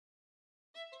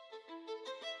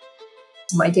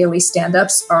My daily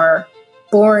stand-ups are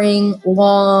boring,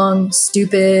 long,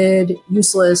 stupid,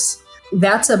 useless.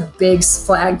 That's a big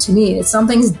flag to me.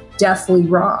 Something's definitely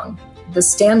wrong. The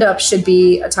stand-up should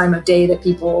be a time of day that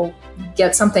people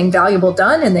get something valuable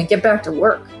done and then get back to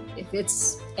work. If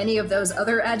it's any of those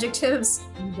other adjectives,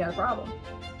 you got a problem.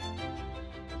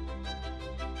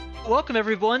 Welcome,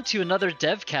 everyone, to another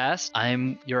DevCast.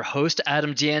 I'm your host,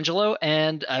 Adam D'Angelo,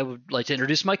 and I would like to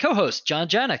introduce my co-host, John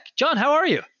Janik. John, how are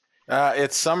you?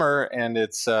 It's summer, and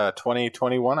it's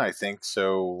 2021, I think.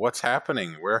 So what's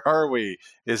happening? Where are we?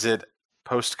 Is it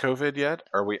post-COVID yet?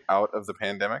 Are we out of the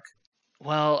pandemic?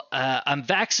 Well, I'm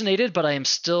vaccinated, but I am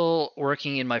still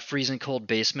working in my freezing cold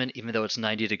basement, even though it's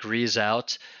 90 degrees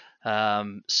out.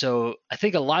 So I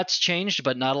think a lot's changed,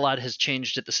 but not a lot has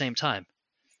changed at the same time.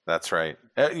 That's right.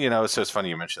 So it's funny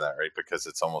you mention that, right? Because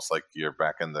it's almost like you're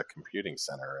back in the computing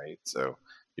center, right? So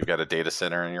you've got a data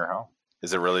center in your home.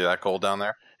 Is it really that cold down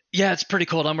there? Yeah, it's pretty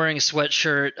cold. I'm wearing a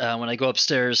sweatshirt. When I go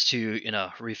upstairs to,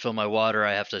 refill my water,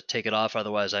 I have to take it off,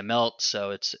 otherwise I melt.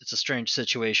 So it's a strange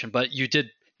situation. But you did,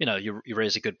 you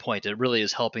raise a good point. It really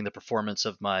is helping the performance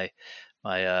of my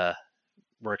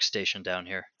workstation down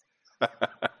here.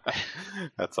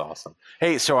 That's awesome.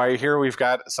 Hey, so I hear we've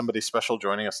got somebody special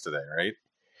joining us today, right?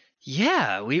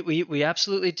 Yeah, we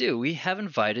absolutely do. We have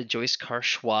invited Joyce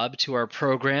Carr-Schwab to our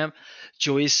program.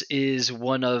 Joyce is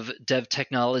one of Dev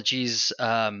Technology's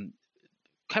kind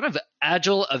of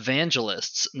agile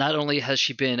evangelists. Not only has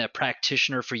she been a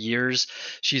practitioner for years,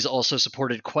 she's also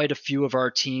supported quite a few of our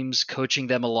teams, coaching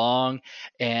them along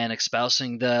and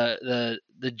espousing the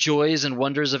joys and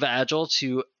wonders of agile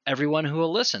to everyone who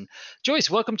will listen. Joyce,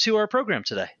 welcome to our program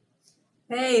today.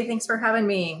 Hey, thanks for having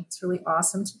me. It's really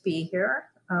awesome to be here.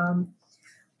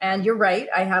 And you're right,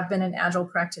 I have been an agile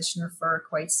practitioner for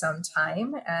quite some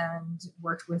time and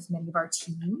worked with many of our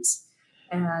teams.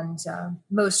 And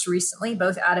most recently,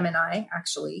 both Adam and I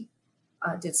actually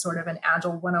did sort of an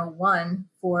Agile 101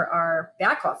 for our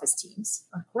back office teams,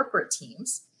 our corporate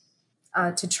teams,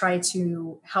 to try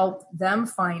to help them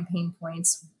find pain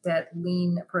points that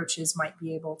lean approaches might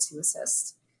be able to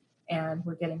assist. And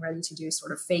we're getting ready to do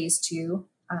sort of phase 2,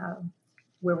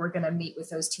 where we're going to meet with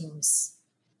those teams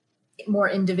more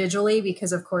individually,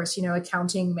 because of course,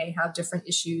 accounting may have different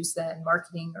issues than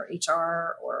marketing or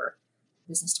HR or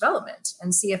business development,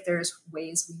 and see if there's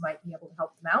ways we might be able to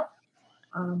help them out.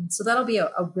 So that'll be a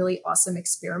really awesome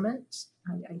experiment.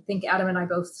 I think Adam and I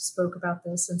both spoke about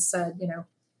this and said,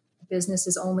 business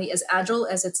is only as agile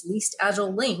as its least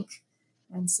agile link.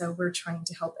 And so we're trying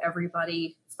to help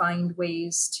everybody find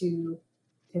ways to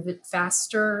pivot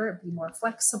faster, be more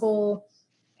flexible,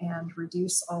 and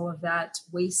reduce all of that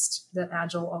waste that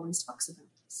Agile always talks about.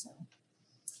 So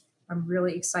I'm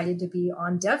really excited to be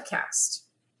on DevCast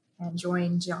and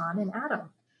join John and Adam.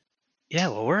 Yeah,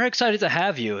 well, we're excited to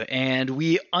have you. And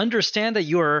we understand that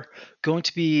you are going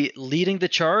to be leading the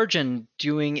charge and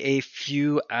doing a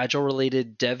few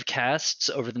Agile-related DevCasts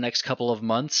over the next couple of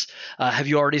months. Have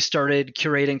you already started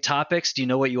curating topics? Do you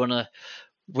know what you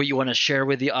want to share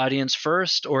with the audience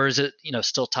first, or is it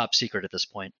still top secret at this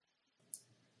point?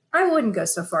 I wouldn't go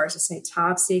so far as to say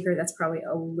top secret. That's probably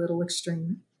a little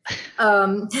extreme.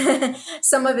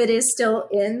 Some of it is still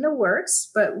in the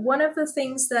works, but one of the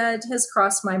things that has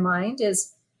crossed my mind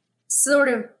is sort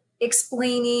of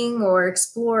explaining or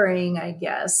exploring, I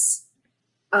guess,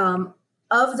 of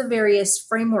the various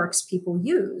frameworks people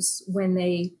use when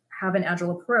they have an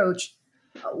agile approach.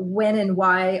 When and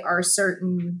why are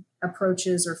certain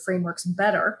approaches or frameworks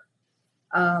better?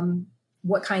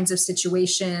 What kinds of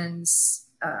situations,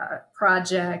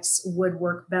 projects would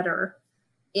work better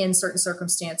in certain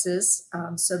circumstances,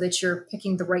 so that you're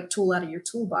picking the right tool out of your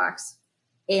toolbox,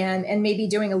 and maybe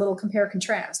doing a little compare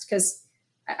contrast. Because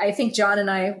I think John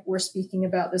and I were speaking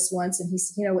about this once, and he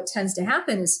said, what tends to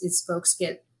happen is folks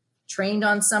get trained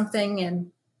on something,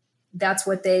 and that's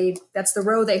the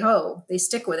row they hoe. They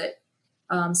stick with it.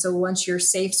 So once you're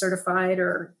SAFe certified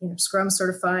or Scrum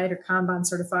certified or Kanban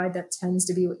certified, that tends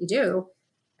to be what you do.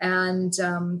 And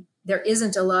there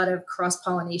isn't a lot of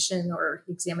cross-pollination or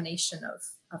examination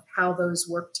of how those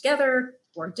work together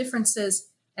or differences.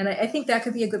 And I think that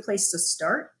could be a good place to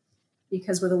start,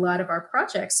 because with a lot of our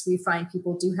projects, we find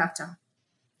people do have to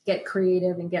get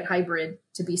creative and get hybrid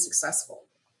to be successful.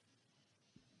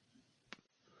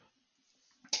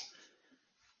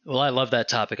 Well, I love that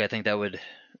topic. I think that would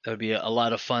be a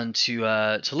lot of fun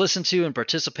to listen to and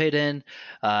participate in.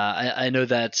 I know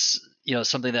that's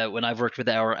something that when I've worked with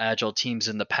our agile teams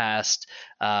in the past,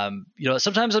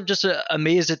 sometimes I'm just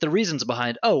amazed at the reasons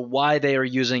behind, why they are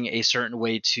using a certain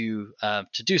way to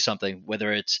do something,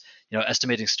 whether it's,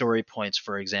 estimating story points,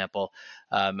 for example.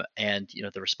 And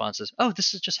the response is,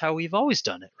 this is just how we've always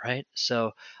done it. Right.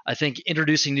 So I think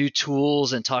introducing new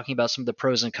tools and talking about some of the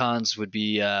pros and cons would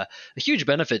be a huge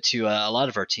benefit to a lot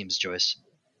of our teams, Joyce.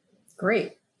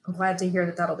 Great. I'm glad to hear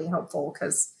that that'll be helpful,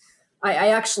 because I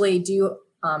actually do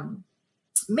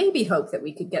maybe hope that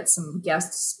we could get some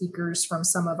guest speakers from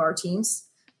some of our teams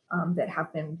that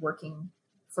have been working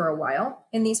for a while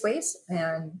in these ways,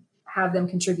 and have them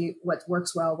contribute what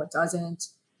works well, what doesn't,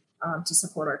 to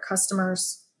support our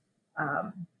customers.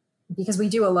 Because we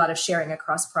do a lot of sharing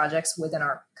across projects within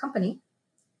our company,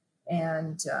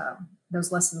 and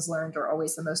those lessons learned are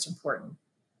always the most important,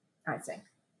 I think.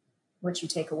 What you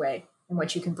take away and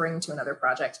what you can bring to another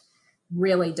project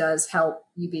really does help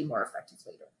you be more effective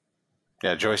leader.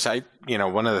 Yeah, Joyce,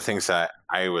 one of the things that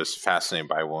I was fascinated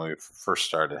by when we first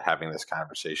started having this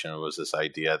conversation was this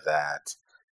idea that,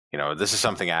 this is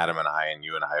something Adam and I and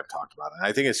you and I have talked about. And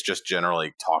I think it's just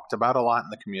generally talked about a lot in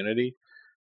the community,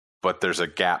 but there's a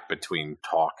gap between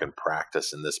talk and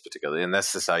practice in this particular, and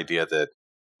that's this idea that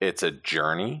it's a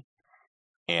journey.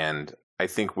 And I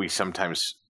think we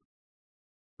sometimes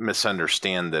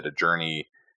misunderstand that a journey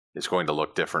is going to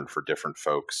look different for different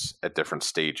folks at different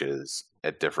stages,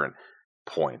 at different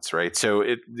points, right? So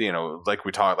like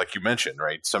you mentioned,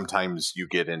 right? Sometimes you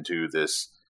get into this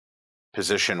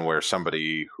position where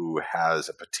somebody who has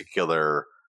a particular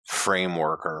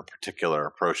framework or a particular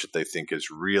approach that they think is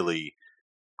really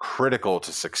critical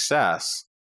to success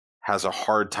has a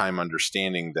hard time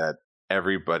understanding that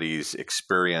everybody's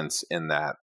experience in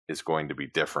that is going to be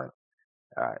different.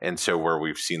 And so where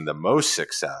we've seen the most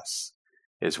success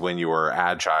is when you are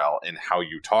agile in how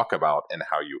you talk about and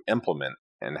how you implement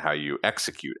and how you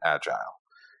execute agile.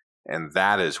 And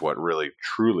that is what really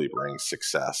truly brings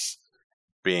success,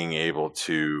 being able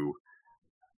to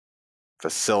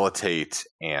facilitate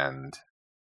and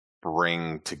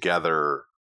bring together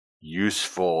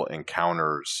useful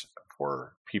encounters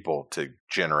for people to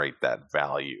generate that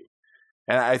value.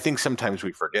 And I think sometimes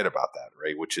we forget about that,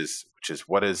 right? Which is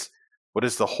what is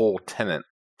the whole tenet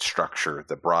structure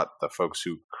that brought the folks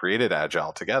who created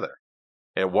Agile together.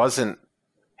 It wasn't,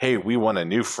 hey, we want a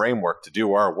new framework to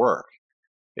do our work.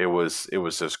 It was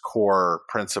those core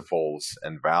principles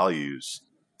and values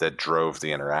that drove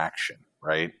the interaction,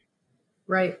 right?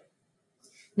 Right.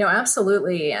 No,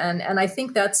 absolutely. And I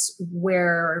think that's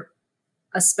where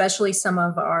especially some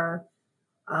of our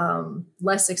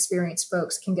less experienced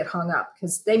folks can get hung up,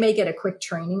 because they may get a quick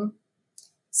training.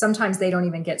 Sometimes they don't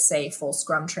even get, say, full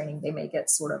Scrum training. They may get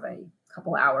sort of a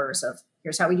couple hours of,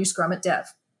 here's how we do Scrum at Dev.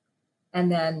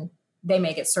 And then they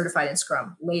may get certified in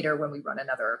Scrum later when we run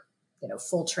another,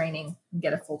 full training and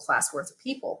get a full class worth of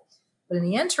people. But in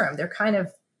the interim, they're kind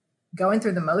of going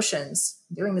through the motions,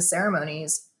 doing the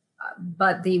ceremonies,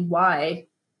 but the why,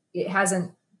 they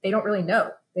don't really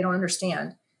know. They don't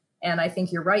understand. And I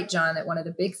think you're right, John, that one of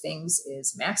the big things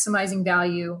is maximizing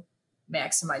value,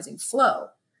 maximizing flow.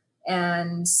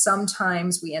 And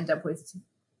sometimes we end up with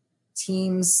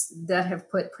teams that have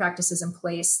put practices in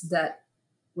place that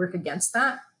work against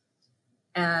that.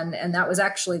 And that was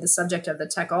actually the subject of the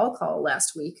Tech All call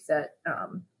last week that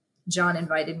John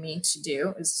invited me to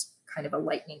do. Is kind of a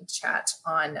lightning chat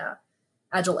on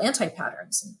Agile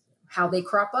anti-patterns and how they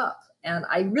crop up. And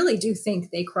I really do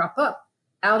think they crop up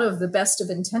out of the best of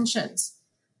intentions.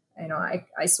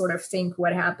 I sort of think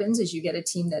what happens is you get a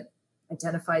team that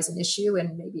identifies an issue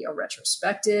in maybe a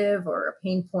retrospective or a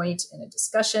pain point in a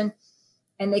discussion,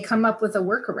 and they come up with a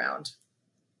workaround.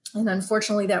 And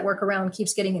unfortunately, that workaround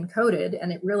keeps getting encoded,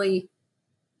 and it really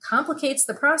complicates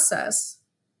the process,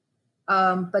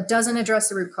 but doesn't address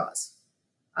the root cause,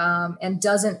 and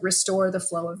doesn't restore the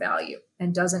flow of value,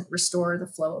 and doesn't restore the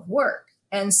flow of work.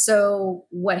 And so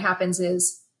what happens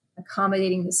is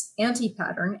accommodating this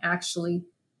anti-pattern actually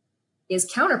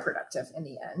is counterproductive in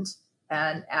the end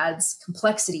and adds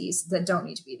complexities that don't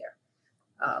need to be there.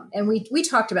 And we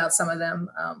talked about some of them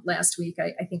last week.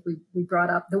 I think we brought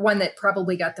up the one that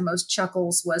probably got the most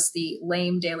chuckles was the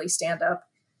lame daily stand-up,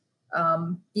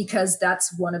 because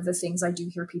that's one of the things I do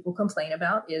hear people complain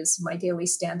about is my daily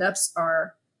stand-ups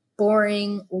are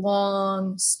boring,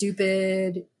 long,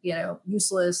 stupid,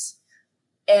 useless.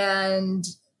 And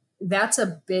that's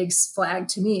a big flag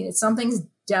to me. Something's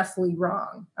definitely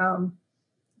wrong.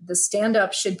 The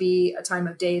stand-up should be a time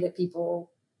of day that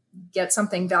people get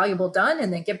something valuable done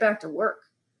and then get back to work.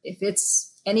 If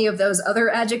it's any of those other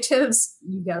adjectives,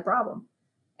 you've got a problem.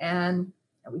 And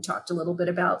we talked a little bit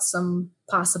about some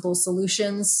possible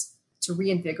solutions to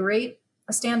reinvigorate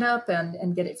a stand up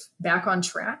and get it back on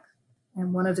track.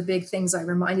 And one of the big things I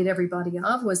reminded everybody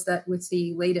of was that with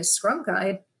the latest Scrum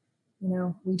Guide,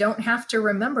 we don't have to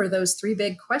remember those three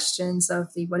big questions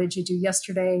of the what did you do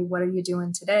yesterday, what are you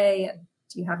doing today, and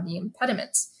do you have any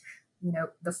impediments?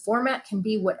 The format can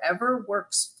be whatever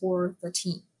works for the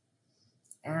team.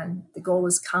 And the goal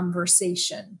is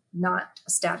conversation, not a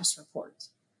status report.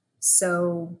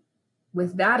 So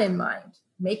with that in mind,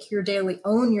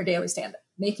 own your daily stand-up.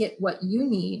 Make it what you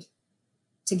need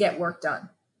to get work done.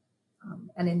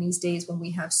 And in these days when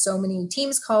we have so many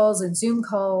Teams calls and Zoom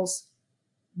calls,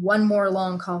 one more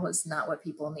long call is not what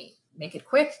people need. Make it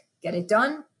quick, get it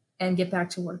done, and get back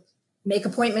to work. Make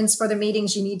appointments for the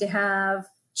meetings you need to have.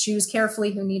 Choose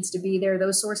carefully who needs to be there,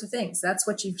 those sorts of things. That's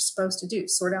what you're supposed to do.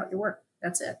 Sort out your work.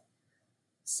 That's it.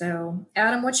 So,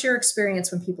 Adam, what's your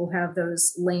experience when people have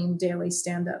those lame daily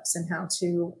stand-ups and how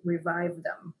to revive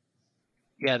them?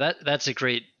 Yeah, that's a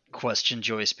great question,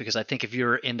 Joyce, because I think if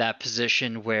you're in that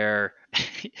position where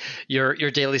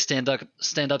your daily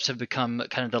stand-ups have become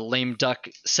kind of the lame duck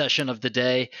session of the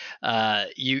day,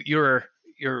 you're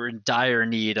in dire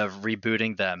need of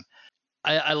rebooting them.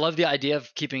 I love the idea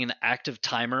of keeping an active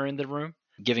timer in the room,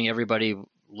 giving everybody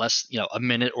less, a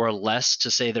minute or less to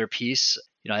say their piece.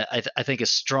 I think a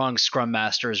strong Scrum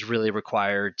Master is really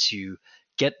required to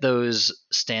get those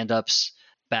stand-ups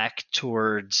back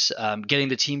towards getting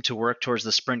the team to work towards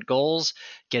the sprint goals,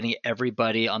 getting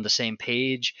everybody on the same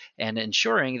page, and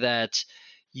ensuring that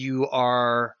you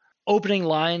are opening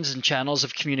lines and channels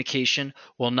of communication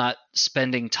while not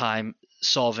spending time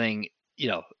solving,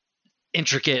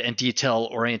 intricate and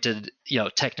detail-oriented,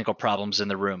 technical problems in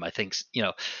the room. I think,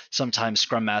 sometimes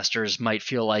Scrum Masters might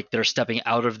feel like they're stepping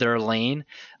out of their lane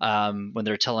when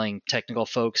they're telling technical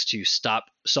folks to stop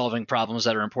solving problems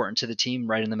that are important to the team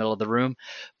right in the middle of the room.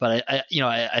 But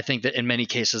I think that in many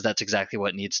cases, that's exactly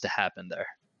what needs to happen there.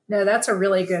 No, that's a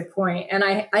really good point. And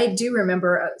I do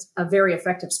remember a very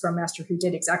effective Scrum Master who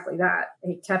did exactly that.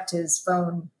 He kept his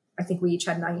phone. I think we each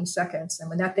had 90 seconds. And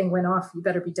when that thing went off, you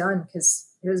better be done because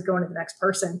it was going to the next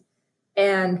person.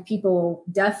 And people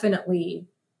definitely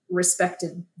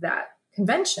respected that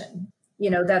convention.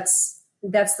 That's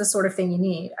the sort of thing you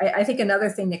need. I think another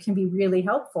thing that can be really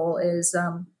helpful is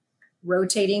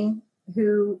rotating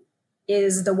who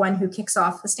is the one who kicks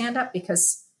off the stand-up,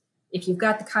 because if you've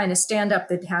got the kind of stand-up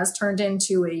that has turned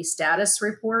into a status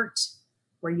report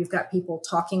where you've got people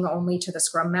talking only to the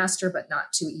Scrum Master but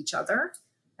not to each other,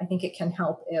 I think it can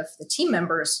help if the team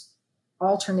members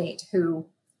alternate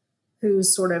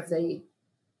who's sort of the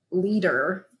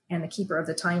leader and the keeper of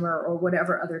the timer or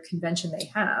whatever other convention they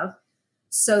have,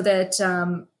 so that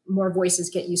more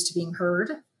voices get used to being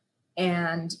heard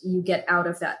and you get out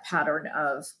of that pattern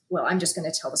of, well, I'm just going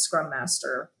to tell the Scrum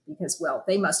Master because, well,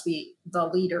 they must be the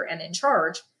leader and in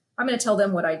charge. I'm going to tell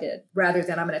them what I did rather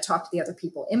than I'm going to talk to the other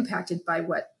people impacted by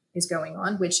what is going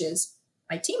on, which is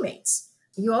my teammates.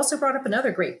 You also brought up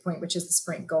another great point, which is the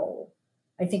sprint goal.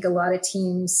 I think a lot of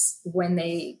teams, when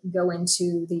they go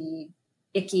into the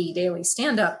icky daily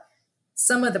stand-up,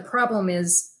 some of the problem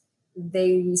is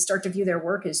they start to view their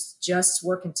work as just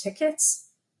working tickets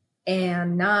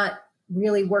and not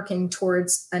really working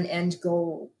towards an end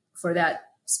goal for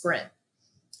that sprint.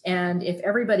 And if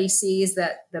everybody sees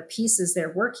that the pieces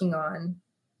they're working on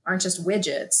aren't just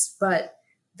widgets, but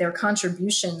they're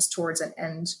contributions towards an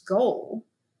end goal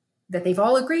that they've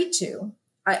all agreed to,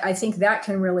 I think that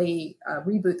can really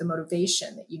reboot the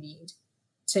motivation that you need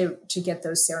to get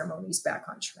those ceremonies back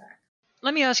on track.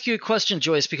 Let me ask you a question,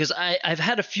 Joyce, because I've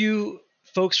had a few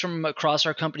folks from across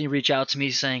our company reach out to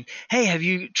me saying, hey, have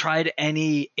you tried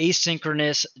any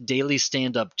asynchronous daily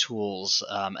stand-up tools?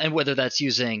 And whether that's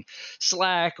using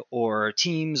Slack or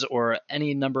Teams or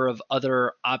any number of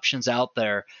other options out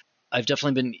there, I've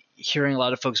definitely been hearing a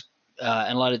lot of folks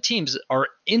and a lot of teams are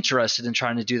interested in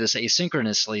trying to do this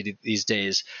asynchronously these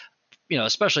days,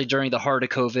 especially during the heart of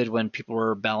COVID when people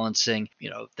were balancing,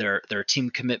 their team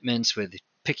commitments with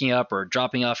picking up or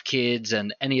dropping off kids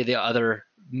and any of the other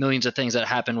millions of things that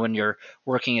happen when you're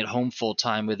working at home full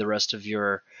time with the rest of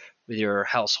your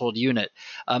household unit.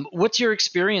 What's your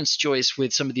experience, Joyce,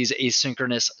 with some of these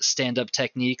asynchronous stand-up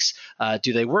techniques?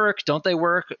 Do they work? Don't they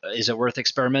work? Is it worth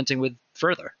experimenting with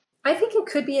further? I think it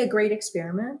could be a great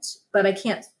experiment, but I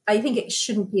think it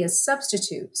shouldn't be a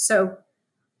substitute. So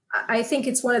I think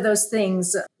it's one of those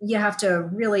things you have to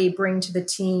really bring to the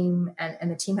team, and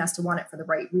the team has to want it for the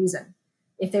right reason.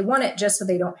 If they want it just so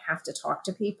they don't have to talk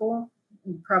to people,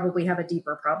 you probably have a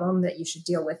deeper problem that you should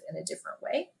deal with in a different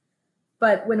way.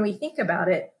 But when we think about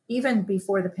it, even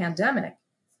before the pandemic,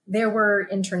 there were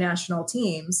international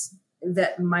teams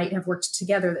that might have worked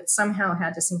together that somehow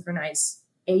had to synchronize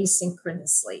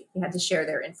asynchronously. They had to share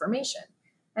their information.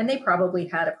 And they probably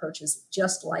had approaches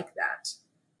just like that.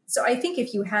 So I think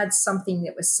if you had something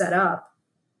that was set up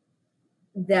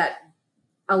that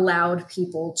allowed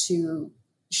people to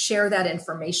share that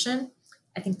information,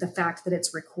 I think the fact that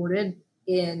it's recorded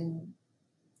in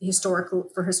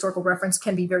historical reference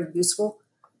can be very useful.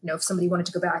 If somebody wanted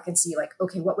to go back and see like,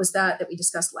 okay, what was that we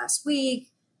discussed last week?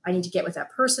 I need to get with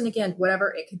that person again,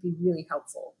 whatever, it could be really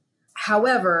helpful.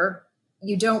 However,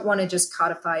 you don't want to just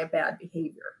codify a bad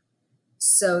behavior.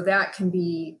 So that can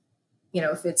be,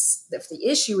 if the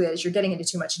issue is you're getting into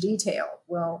too much detail,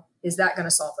 well, is that going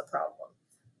to solve the problem?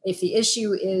 If the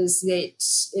issue is that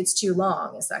it's too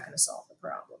long, is that going to solve the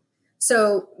problem?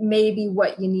 So maybe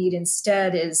what you need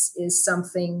instead is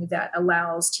something that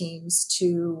allows teams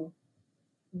to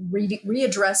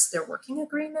readdress their working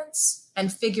agreements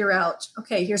and figure out,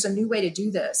 okay, here's a new way to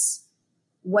do this.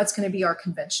 What's going to be our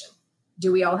convention?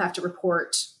 Do we all have to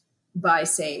report by,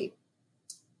 say,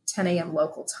 10 a.m.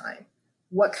 local time?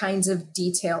 What kinds of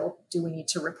detail do we need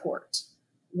to report?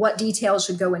 What details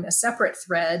should go in a separate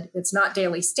thread that's not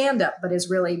daily stand-up, but is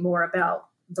really more about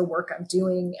the work I'm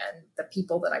doing and the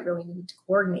people that I really need to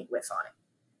coordinate with on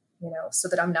it, so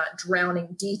that I'm not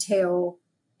drowning detail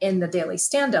in the daily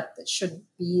stand-up that shouldn't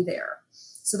be there.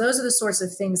 So those are the sorts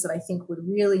of things that I think would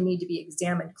really need to be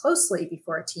examined closely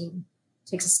before a team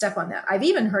takes a step on that. I've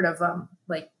even heard of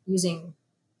using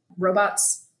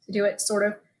robots to do it, sort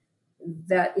of,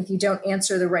 that if you don't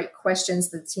answer the right questions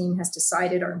the team has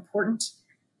decided are important,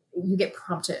 you get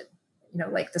prompted,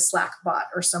 like the Slack bot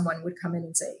or someone would come in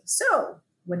and say, so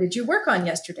what did you work on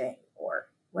yesterday? Or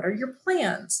what are your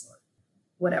plans? Or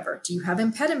whatever. Do you have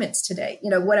impediments today?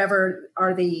 Whatever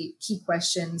are the key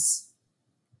questions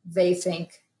they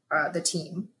think the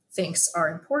team thinks are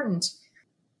important.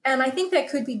 And I think that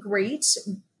could be great,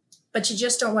 but you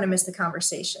just don't want to miss the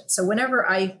conversation. So whenever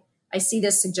I see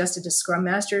this suggested to Scrum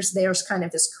Masters, there's kind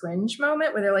of this cringe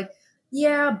moment where they're like,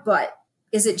 yeah, but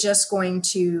is it just going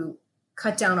to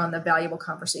cut down on the valuable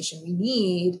conversation we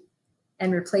need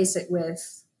and replace it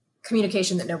with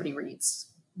communication that nobody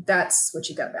reads? That's what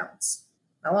you got to balance.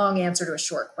 A long answer to a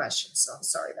short question, so I'm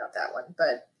sorry about that one.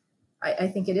 But I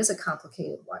think it is a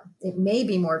complicated one. It may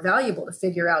be more valuable to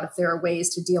figure out if there are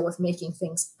ways to deal with making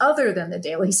things other than the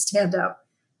daily stand-up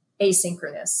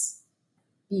asynchronous,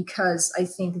 because I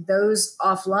think those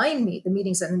offline, the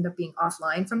meetings that end up being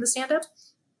offline from the stand-up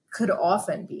could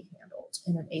often be handled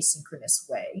in an asynchronous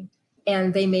way.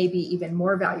 And they may be even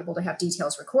more valuable to have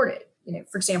details recorded.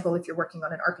 For example, if you're working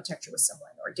on an architecture with someone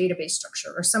or a database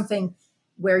structure or something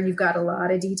where you've got a lot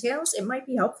of details, it might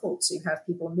be helpful to have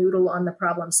people noodle on the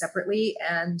problem separately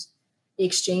and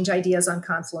exchange ideas on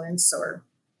Confluence or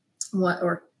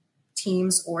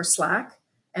Teams or Slack,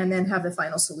 and then have the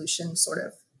final solution sort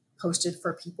of posted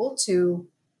for people to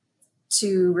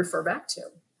refer back to.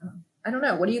 I don't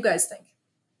know. What do you guys think?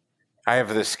 I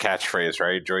have this catchphrase,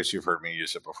 right? Joyce, you've heard me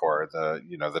use it before.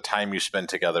 The time you spend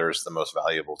together is the most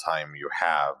valuable time you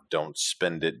have. Don't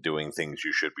spend it doing things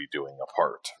you should be doing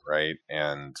apart, right?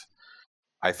 And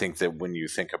I think that when you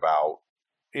think about,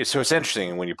 so it's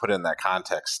interesting when you put it in that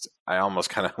context, I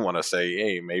almost kind of want to say,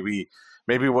 hey, maybe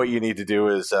what you need to do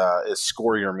is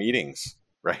score your meetings,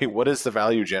 right? What is the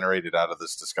value generated out of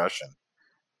this discussion?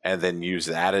 And then use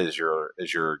that as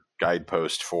your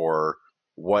guidepost for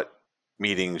what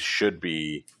meetings should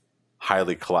be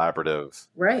highly collaborative,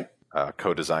 right?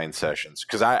 Co-design sessions.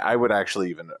 Because I would actually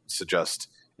even suggest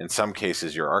in some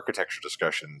cases your architecture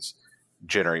discussions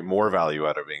generate more value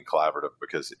out of being collaborative,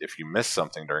 because if you miss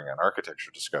something during an architecture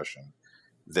discussion,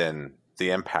 then the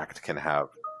impact can have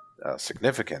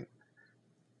significant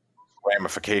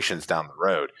ramifications down the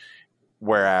road.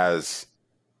 Whereas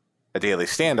a daily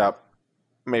stand-up,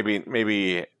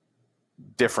 maybe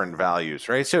different values,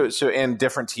 right? So and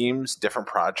different teams, different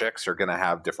projects are going to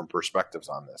have different perspectives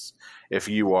on this. If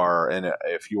you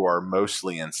are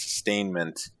mostly in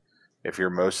sustainment, if you're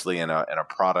mostly in a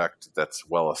product that's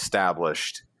well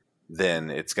established, then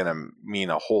it's going to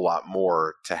mean a whole lot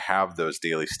more to have those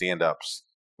daily stand-ups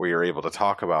where you're able to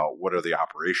talk about what are the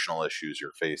operational issues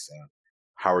you're facing,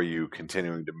 how are you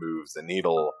continuing to move the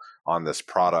needle on this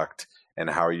product, and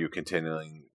how are you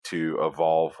continuing to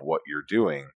evolve what you're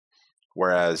doing.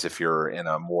 Whereas if you're in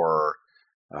a more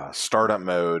startup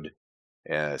mode,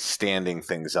 standing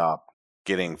things up,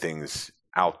 getting things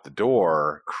out the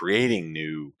door, creating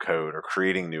new code or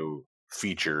creating new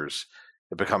features,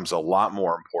 it becomes a lot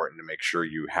more important to make sure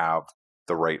you have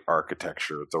the right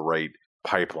architecture, the right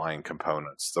pipeline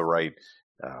components, the right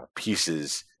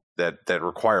pieces that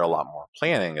require a lot more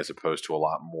planning as opposed to a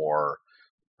lot more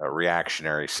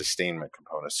reactionary sustainment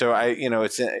component. So I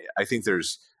think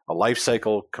there's a life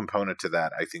cycle component to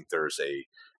that. I think there's a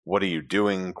what are you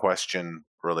doing question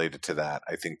related to that.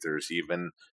 I think there's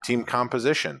even team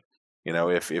composition.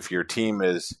 If your team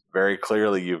is very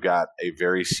clearly, you've got a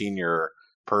very senior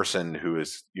person who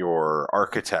is your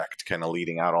architect kind of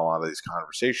leading out a lot of these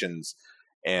conversations,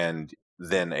 and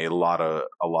then a lot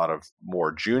of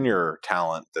more junior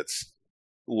talent that's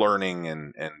learning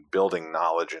and building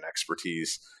knowledge and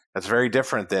expertise. That's very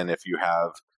different than if you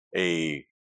have a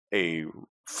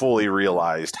fully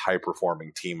realized high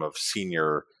performing team of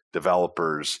senior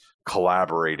developers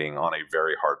collaborating on a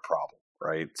very hard problem,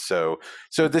 right? So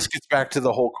this gets back to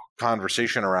the whole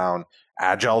conversation around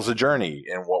Agile's a journey,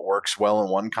 and what works well in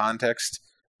one context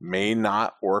may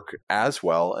not work as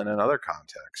well in another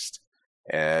context.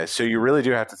 So you really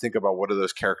do have to think about what are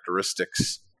those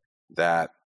characteristics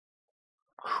that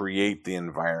create the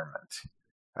environment,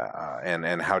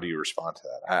 and how do you respond to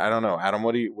that? I don't know, Adam.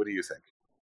 What do you think?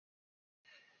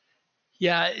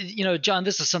 Yeah, John,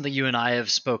 this is something you and I have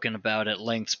spoken about at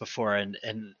lengths before, and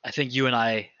I think you and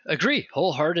I agree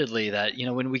wholeheartedly that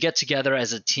when we get together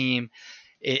as a team,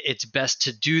 it's best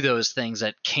to do those things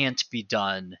that can't be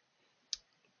done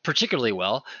particularly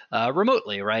well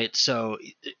remotely, right? So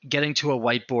getting to a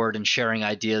whiteboard and sharing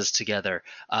ideas together,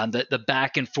 the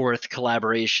back and forth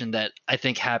collaboration that I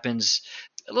think happens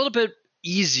a little bit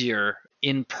easier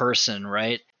in person,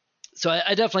 right? So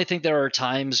I definitely think there are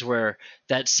times where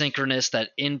that synchronous,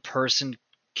 that in-person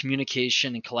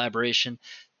communication and collaboration,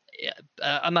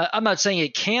 I'm not saying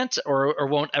it can't or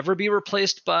won't ever be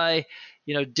replaced by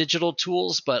digital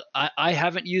tools, but I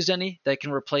haven't used any that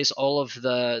can replace all of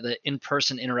the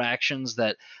in-person interactions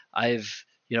that I've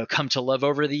come to love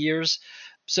over the years.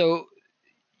 So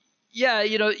yeah,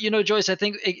 Joyce, I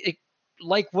think it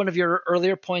like one of your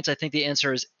earlier points, I think the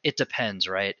answer is it depends,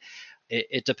 right?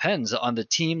 It depends on the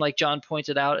team, like John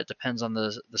pointed out. It depends on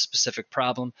the specific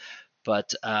problem,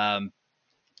 but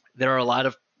there are a lot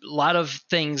of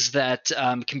things that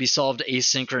can be solved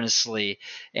asynchronously,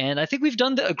 and I think we've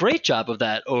done a great job of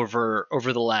that over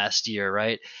the last year,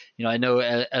 right? I know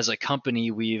as a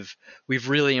company we've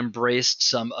really embraced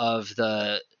some of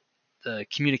the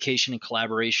communication and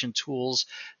collaboration tools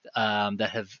that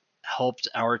have helped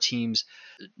our teams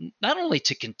not only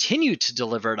to continue to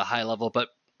deliver at a high level, but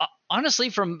honestly,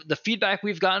 from the feedback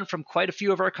we've gotten from quite a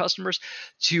few of our customers,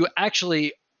 to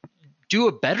actually do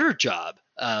a better job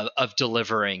of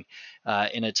delivering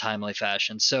in a timely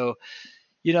fashion. So,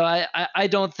 I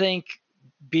don't think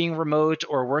being remote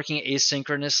or working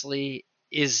asynchronously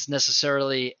is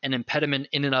necessarily an impediment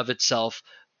in and of itself,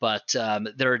 but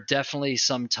there are definitely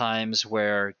some times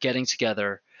where getting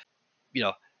together,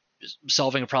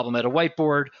 solving a problem at a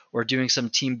whiteboard or doing some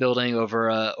team building over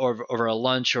a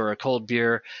lunch or a cold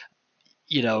beer,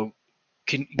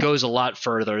 goes a lot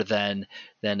further than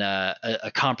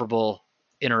a comparable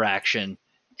interaction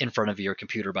in front of your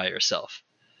computer by yourself.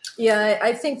 Yeah,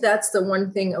 I think that's the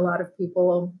one thing a lot of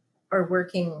people are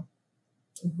working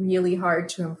really hard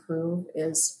to improve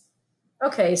is,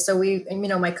 okay, so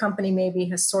my company maybe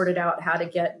has sorted out how to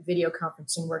get video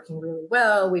conferencing working really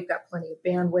well. We've got plenty of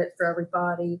bandwidth for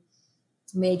everybody,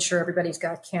 made sure everybody's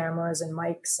got cameras and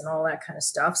mics and all that kind of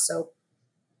stuff. So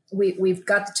we've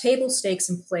got the table stakes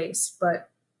in place, but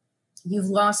you've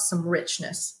lost some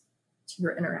richness to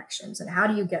your interactions. And how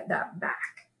do you get that back?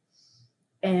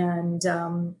 And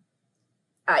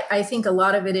I think a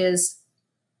lot of it is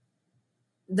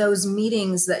those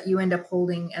meetings that you end up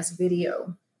holding as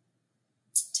video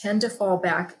tend to fall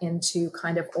back into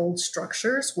kind of old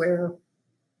structures where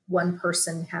one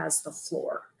person has the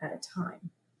floor at a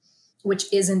time,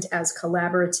 which isn't as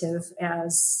collaborative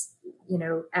as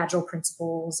agile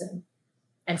principles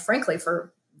and frankly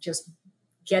for just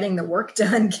getting the work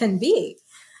done can be.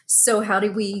 So how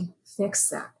do we fix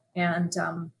that? And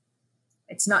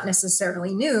it's not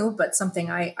necessarily new, but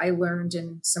something I learned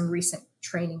in some recent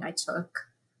training I took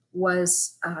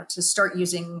was to start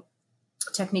using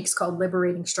techniques called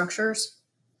liberating structures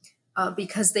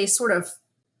because they sort of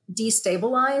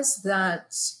destabilize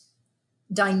that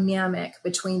dynamic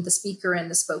between the speaker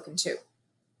and the spoken to,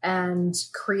 and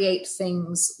create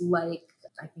things like,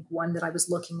 I think one that I was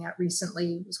looking at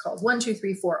recently was called 1, 2,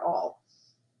 3, 4, all.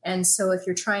 And so if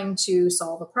you're trying to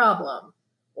solve a problem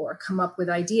or come up with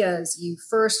ideas, you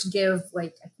first give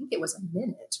I think it was a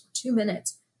minute or 2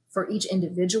 minutes for each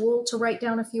individual to write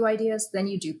down a few ideas. Then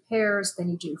you do pairs, then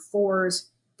you do fours,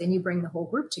 then you bring the whole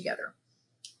group together.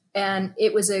 And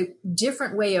it was a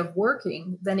different way of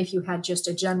working than if you had just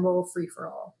a general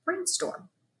free-for-all brainstorm.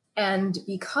 And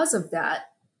because of that,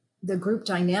 the group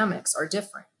dynamics are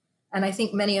different. And I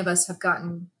think many of us have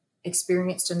gotten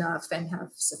experienced enough and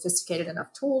have sophisticated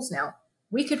enough tools now,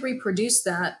 we could reproduce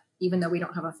that even though we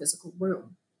don't have a physical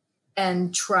room,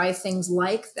 and try things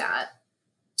like that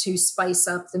to spice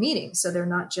up the meeting. So they're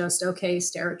not just, okay,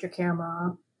 stare at your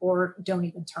camera or don't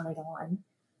even turn it on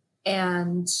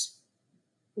and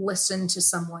listen to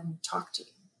someone talk to you.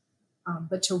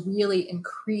 But to really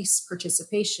increase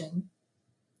participation,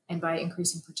 and by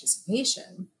increasing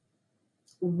participation,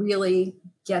 really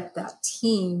get that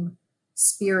team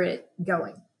spirit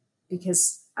going.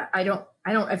 Because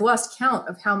I've lost count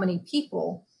of how many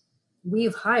people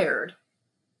we've hired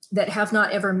that have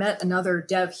not ever met another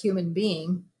dev human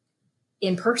being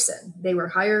in person. They were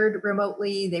hired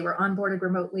remotely, they were onboarded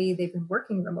remotely, they've been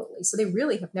working remotely. So they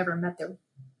really have never met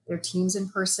their teams in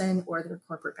person or their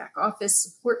corporate back office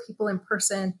support people in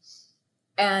person.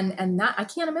 And that, I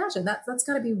can't imagine that's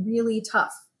got to be really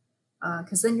tough,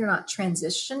 because then you're not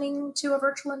transitioning to a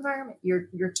virtual environment.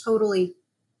 You're totally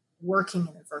working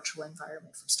in a virtual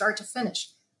environment from start to finish,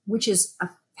 which is a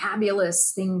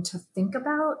fabulous thing to think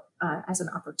about as an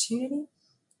opportunity,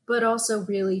 but also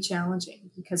really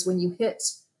challenging, because when you hit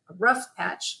a rough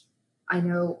patch, I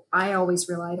know I always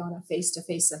relied on a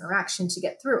face-to-face interaction to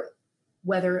get through it,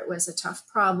 whether it was a tough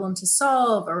problem to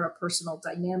solve or a personal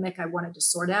dynamic I wanted to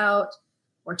sort out,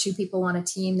 or two people on a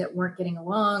team that weren't getting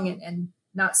along and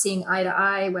not seeing eye to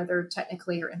eye, whether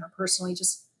technically or interpersonally,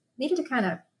 just needed to kind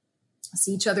of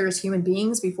see each other as human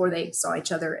beings before they saw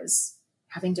each other as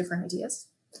having different ideas.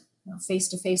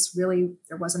 Face-to-face, really,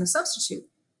 there wasn't a substitute.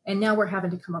 And now we're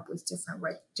having to come up with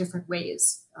different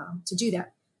ways to do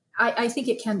that. I think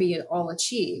it can be all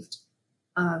achieved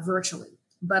virtually,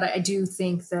 but I do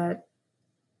think that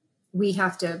we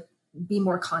have to be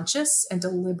more conscious and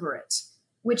deliberate,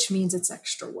 which means it's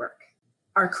extra work.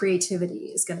 Our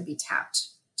creativity is going to be tapped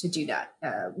to do that,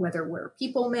 whether we're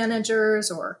people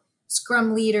managers or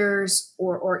Scrum leaders,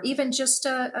 or even just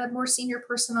a more senior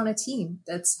person on a team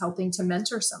that's helping to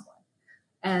mentor someone.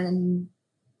 And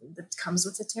that comes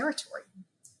with the territory.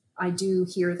 I do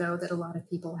hear, though, that a lot of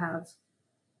people have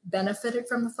benefited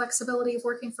from the flexibility of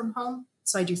working from home.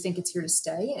 So I do think it's here to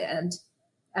stay. And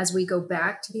as we go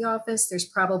back to the office, there's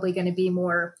probably going to be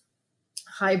more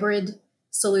hybrid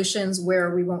solutions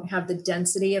where we won't have the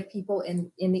density of people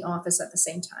in the office at the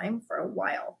same time for a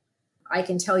while. I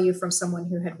can tell you from someone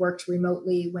who had worked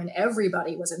remotely when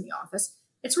everybody was in the office,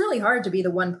 it's really hard to be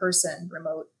the one person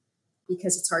remote,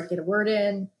 because it's hard to get a word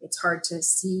in. It's hard to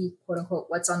see, quote unquote,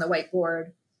 what's on the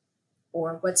whiteboard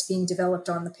or what's being developed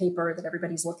on the paper that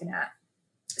everybody's looking at.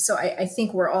 So I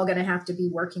think we're all going to have to be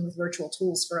working with virtual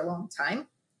tools for a long time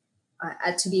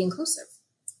to be inclusive.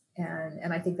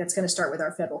 And I think that's going to start with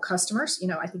our federal customers.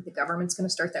 I think the government's going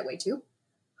to start that way too.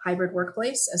 Hybrid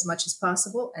workplace as much as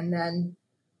possible. And then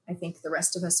I think the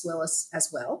rest of us will as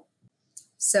well.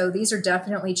 So these are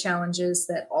definitely challenges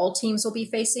that all teams will be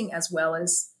facing, as well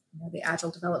as the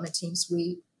agile development teams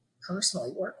we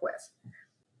personally work with.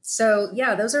 So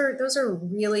yeah, those are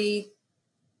really,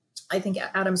 I think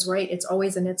Adam's right. It's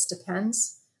always an it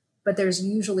depends, but there's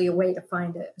usually a way to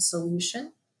find a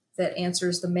solution that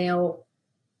answers the mail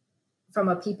from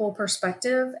a people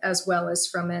perspective, as well as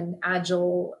from an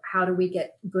agile, how do we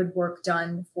get good work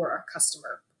done for our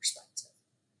customer perspective.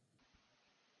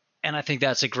 And I think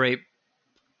that's a great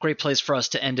place for us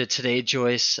to end it today,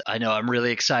 Joyce. I know I'm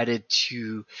really excited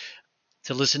to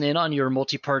listen in on your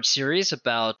multi-part series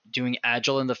about doing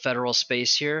agile in the federal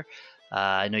space here.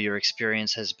 I know your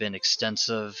experience has been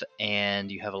extensive,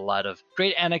 and you have a lot of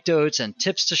great anecdotes and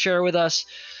tips to share with us.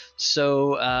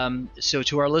 So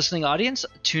to our listening audience,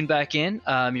 tune back in.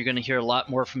 You're going to hear a lot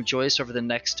more from Joyce over the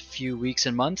next few weeks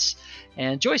and months.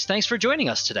 And Joyce, thanks for joining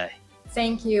us today.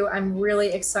 Thank you. I'm really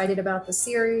excited about the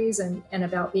series and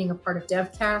about being a part of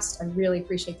DevCast. I really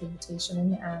appreciate the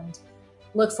invitation and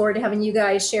look forward to having you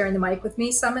guys sharing the mic with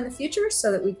me some in the future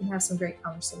so that we can have some great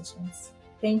conversations.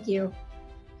 Thank you.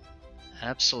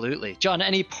 Absolutely. John,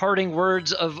 any parting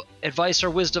words of advice or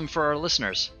wisdom for our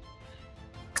listeners?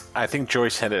 I think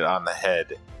Joyce hit it on the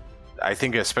head. I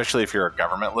think especially if you're a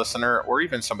government listener or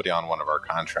even somebody on one of our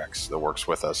contracts that works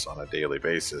with us on a daily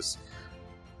basis,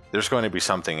 there's going to be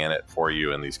something in it for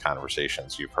you in these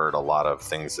conversations. You've heard a lot of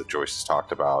things that Joyce has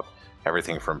talked about,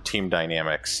 everything from team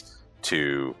dynamics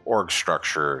to org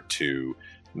structure to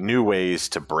new ways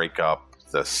to break up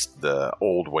the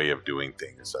old way of doing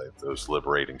things, those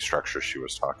liberating structures she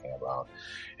was talking about.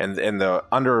 And the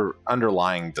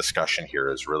underlying discussion here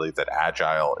is really that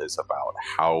Agile is about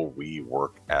how we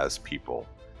work as people,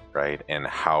 right? And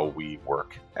how we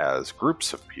work as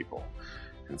groups of people.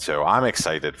 And so I'm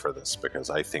excited for this because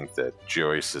I think that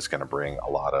Joyce is going to bring a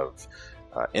lot of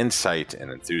insight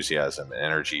and enthusiasm and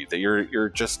energy that you're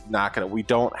just not going to. We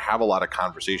don't have a lot of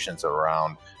conversations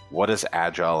around what does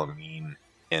agile mean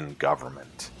in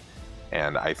government,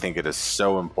 and I think it is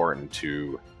so important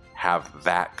to have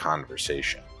that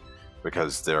conversation,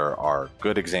 because there are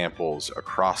good examples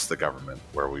across the government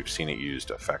where we've seen it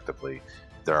used effectively.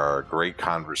 There are great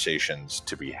conversations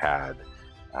to be had,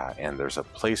 and there's a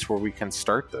place where we can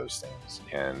start those things,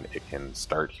 and it can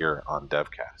start here on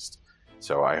DevCast.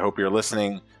 So I hope you're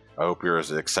listening. I hope you're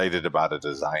as excited about it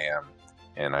as I am,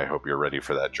 and I hope you're ready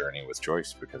for that journey with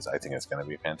Joyce, because I think it's going to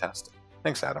be fantastic.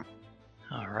 Thanks, Adam.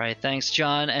 All right. Thanks,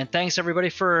 John. And thanks, everybody,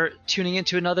 for tuning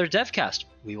into another DevCast.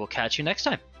 We will catch you next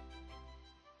time.